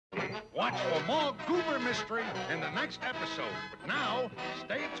Watch for more goober mystery in the next episode. But now,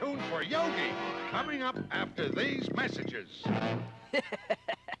 stay tuned for Yogi, coming up after these messages.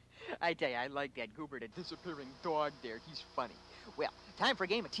 I tell you, I like that goober, the disappearing dog there. He's funny. Well, time for a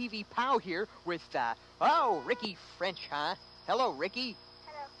game of TV Pow here with, Ricky French, huh? Hello, Ricky.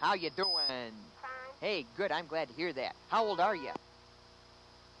 Hello. How you doing? Fine. Hey, good. I'm glad to hear that. How old are you?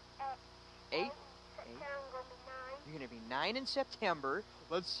 8? September, I'm gonna be 9. You're going to be 9 in September.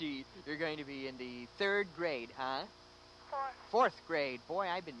 Let's see. You're going to be in the 3rd grade, huh? 4. 4th grade. Boy,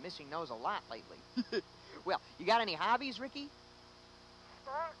 I've been missing those a lot lately. Well, you got any hobbies, Ricky?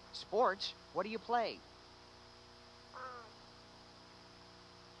 Sport. Sports? What do you play?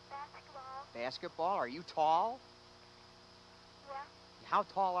 Basketball. Basketball? Are you tall? Yeah. How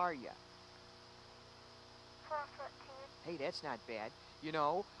tall are you? 4'10". Hey, that's not bad. You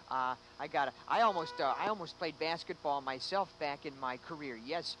know, I almost played basketball myself back in my career.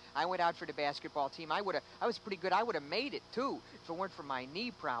 Yes, I went out for the basketball team. I was pretty good. I would have made it too if it weren't for my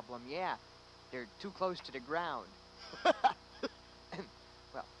knee problem. Yeah, they're too close to the ground.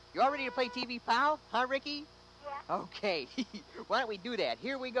 Well, you all ready to play TV Pow, huh, Ricky? Yeah. Okay. Why don't we do that?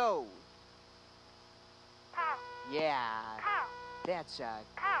 Here we go. Pow. Yeah, Pow. that's a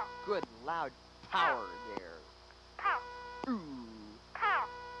Pow. good loud power there. Pow. Ooh. Pow.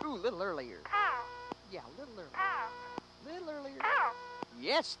 Ooh, a little earlier. Pow. Yeah, a little earlier. Pow. Little earlier. Pow.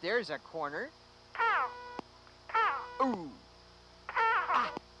 Yes, there's a corner. Pow. Pow. Ooh. Pow.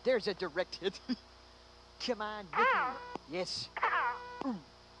 Ah, there's a direct hit. Come on, Ricky. Pow. Yes. Pow. Ooh.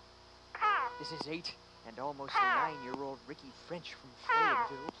 Pow. This is 8 and almost Pow. 9-year-old Ricky French from Pow.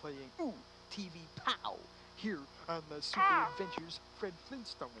 Fayetteville playing TV Pow here on the Super Pow. Adventures Fred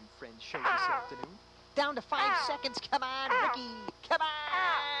Flintstone and Friends show this Pow. afternoon. Down to 5 Pow. seconds. Come on, Pow. Ricky. Come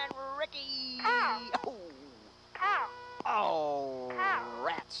on, Ricky. Pow. Oh. Pow. Oh, Pow.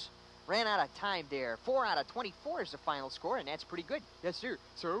 rats. Ran out of time there. 4 out of 24 is the final score, and that's pretty good. Yes, sir.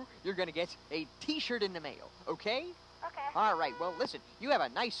 So you're going to get a T-shirt in the mail, okay? Okay. All right. Well, listen, you have a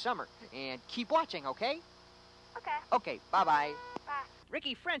nice summer, and keep watching, okay? Okay. Okay, bye-bye. Bye.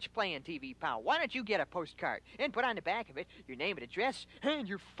 Ricky French playing TV Pow. Why don't you get a postcard and put on the back of it your name and address and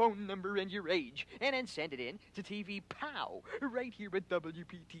your phone number and your age, and then send it in to TV Pow right here at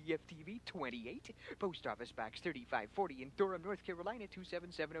WPTF-TV 28, Post Office Box 3540 in Durham, North Carolina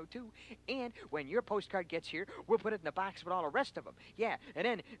 27702. And when your postcard gets here, we'll put it in the box with all the rest of them. Yeah, and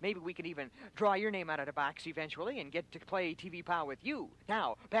then maybe we can even draw your name out of the box eventually and get to play TV Pow with you.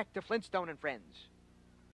 Now, back to Flintstone and Friends.